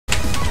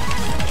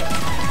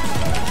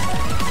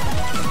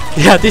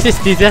Yeah, this is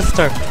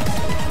disaster.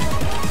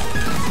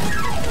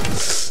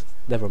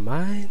 Never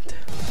mind.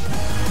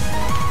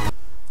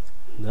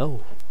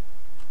 No.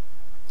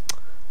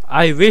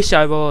 I wish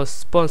I was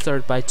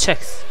sponsored by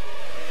checks.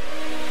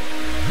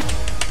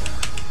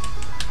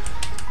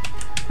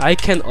 I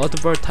can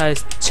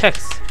advertise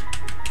checks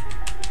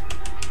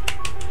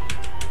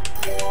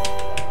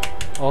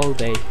all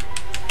day.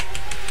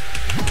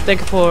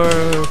 Thank you for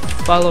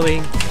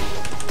following.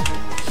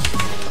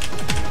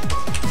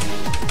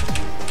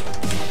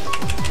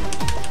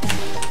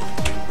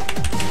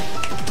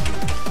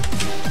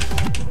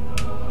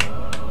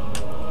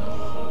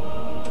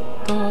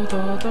 Da,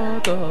 da, da,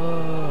 da.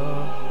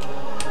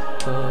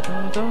 Da,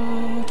 da, da,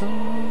 da,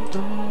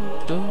 da,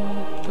 da,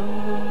 da.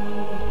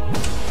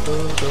 Da,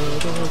 da,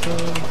 da, da.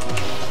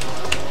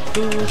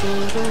 Da, da,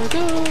 da,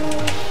 da.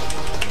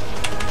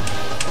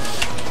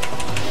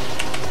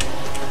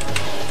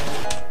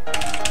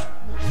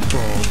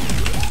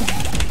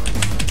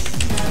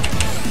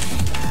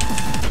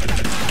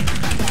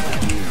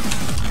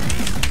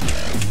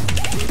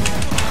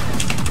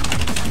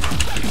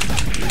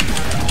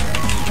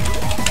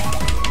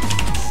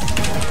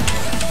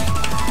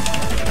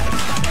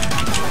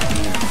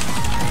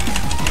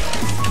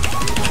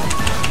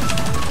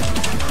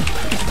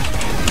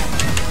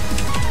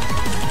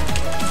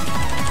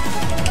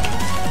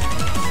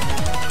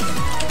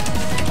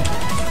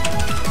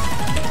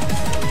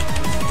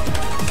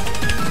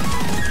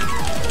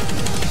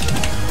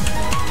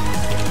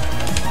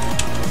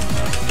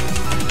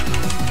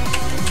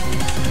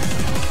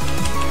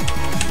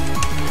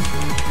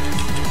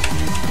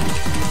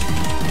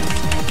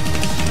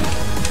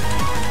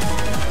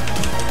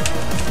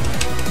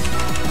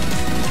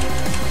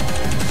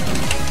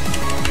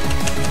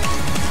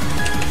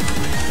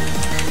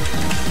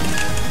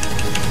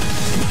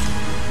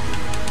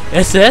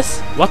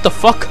 SS? What the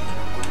fuck?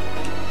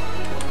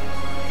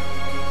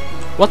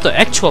 What the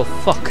actual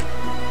fuck?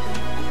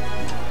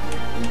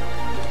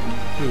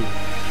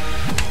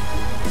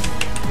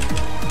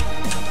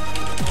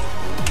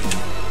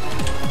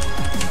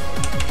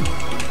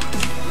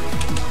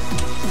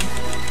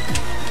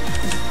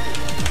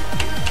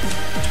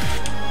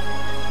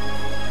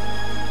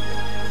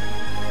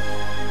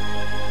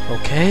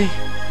 Okay.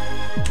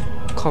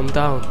 Calm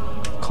down.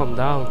 Calm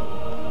down.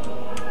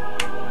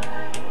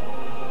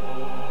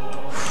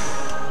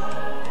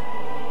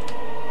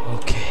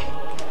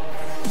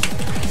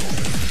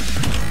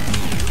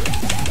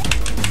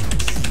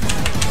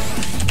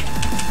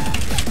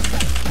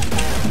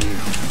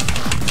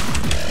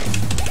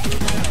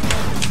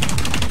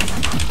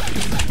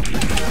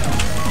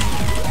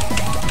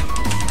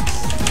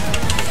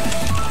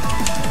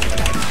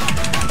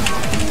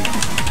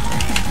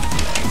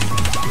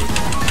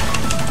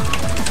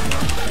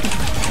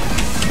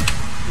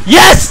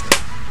 Yes!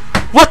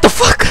 What the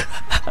fuck?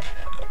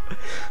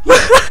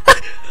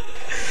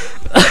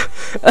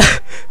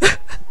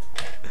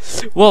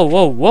 Whoa,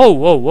 whoa, whoa,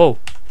 whoa, whoa.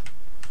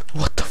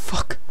 What the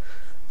fuck?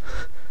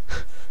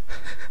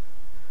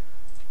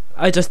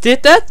 I just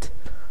did that?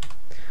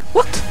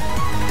 What?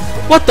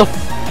 What the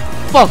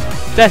fuck?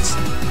 That's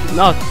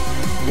not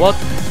what.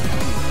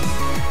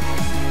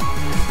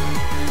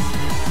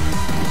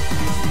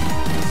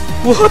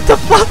 What the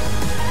fuck?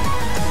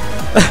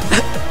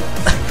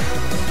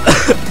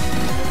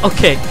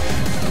 Okay,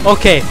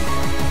 okay.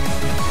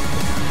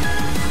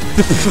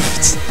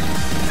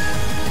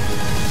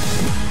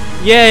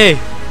 Yay!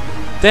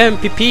 Damn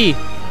PP.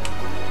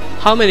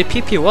 How many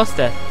PP was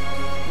that?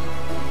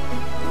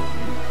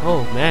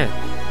 Oh man,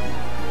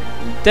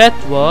 that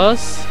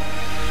was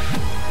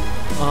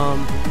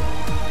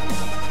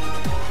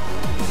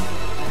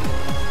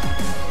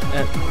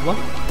what?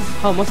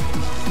 How much?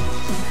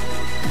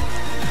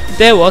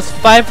 There was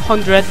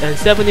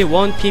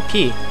 571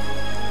 PP.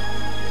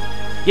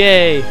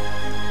 Yay!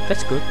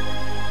 That's good.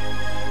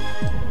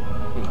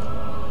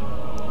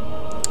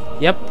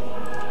 Yep.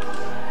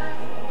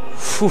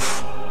 Phew.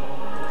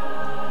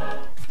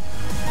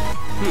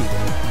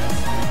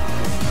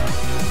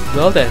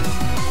 Well then.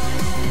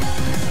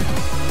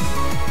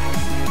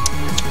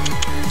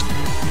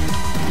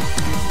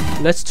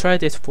 Let's try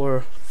this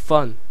for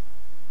fun.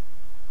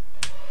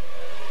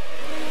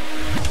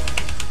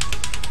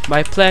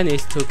 My plan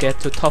is to get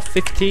to top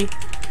 50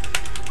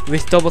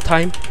 with double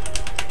time.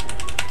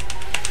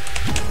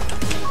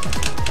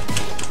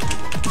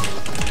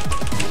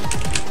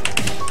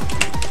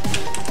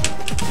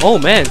 Oh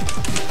man,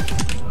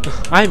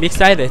 I'm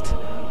excited.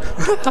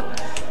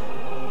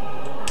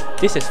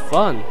 This is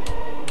fun.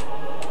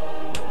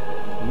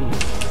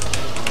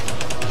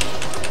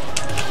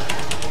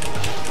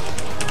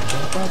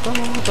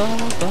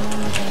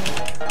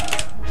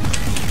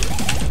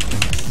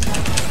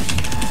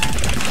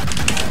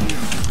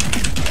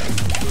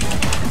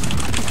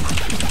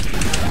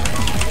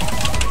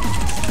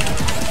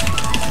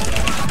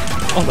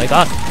 Oh my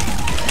god,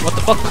 what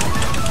the fuck?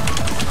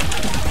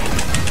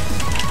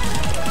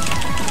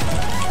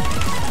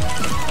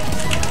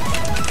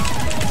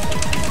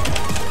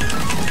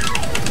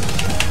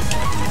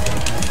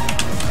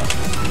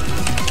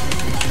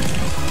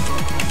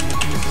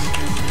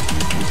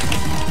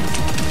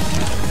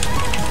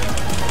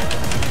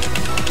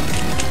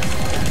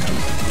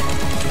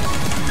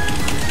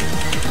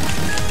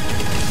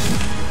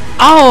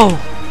 Oh!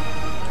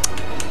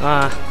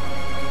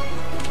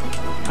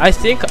 I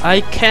think I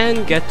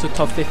can get to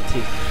top 50.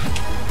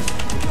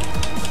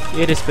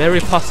 It is very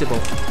possible.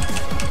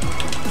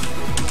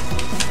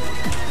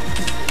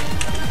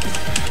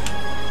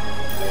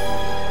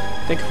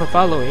 Thank you for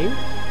following.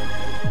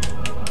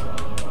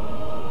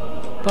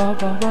 Ba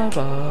ba ba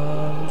ba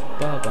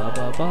ba ba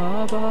ba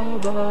ba ba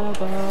ba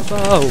ba ba.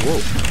 Oh,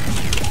 whoa.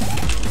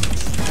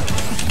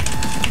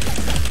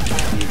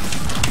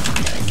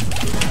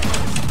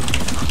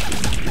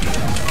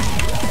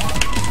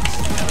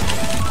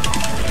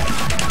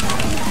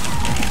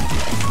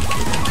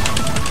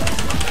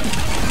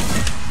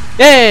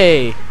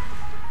 Yay!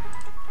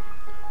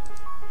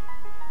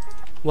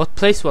 What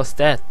place was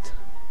that?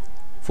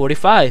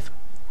 45.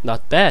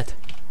 Not bad.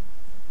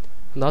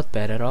 Not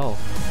bad at all.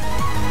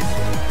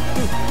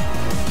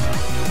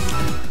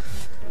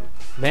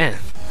 Man,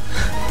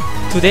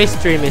 today's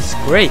stream is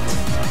great.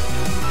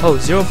 Oh,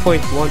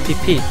 0.1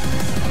 pp.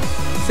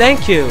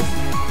 Thank you.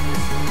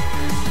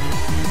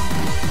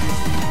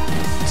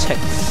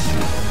 Checks.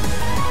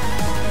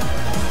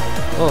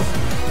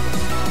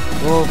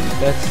 Oh,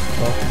 that's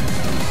tough.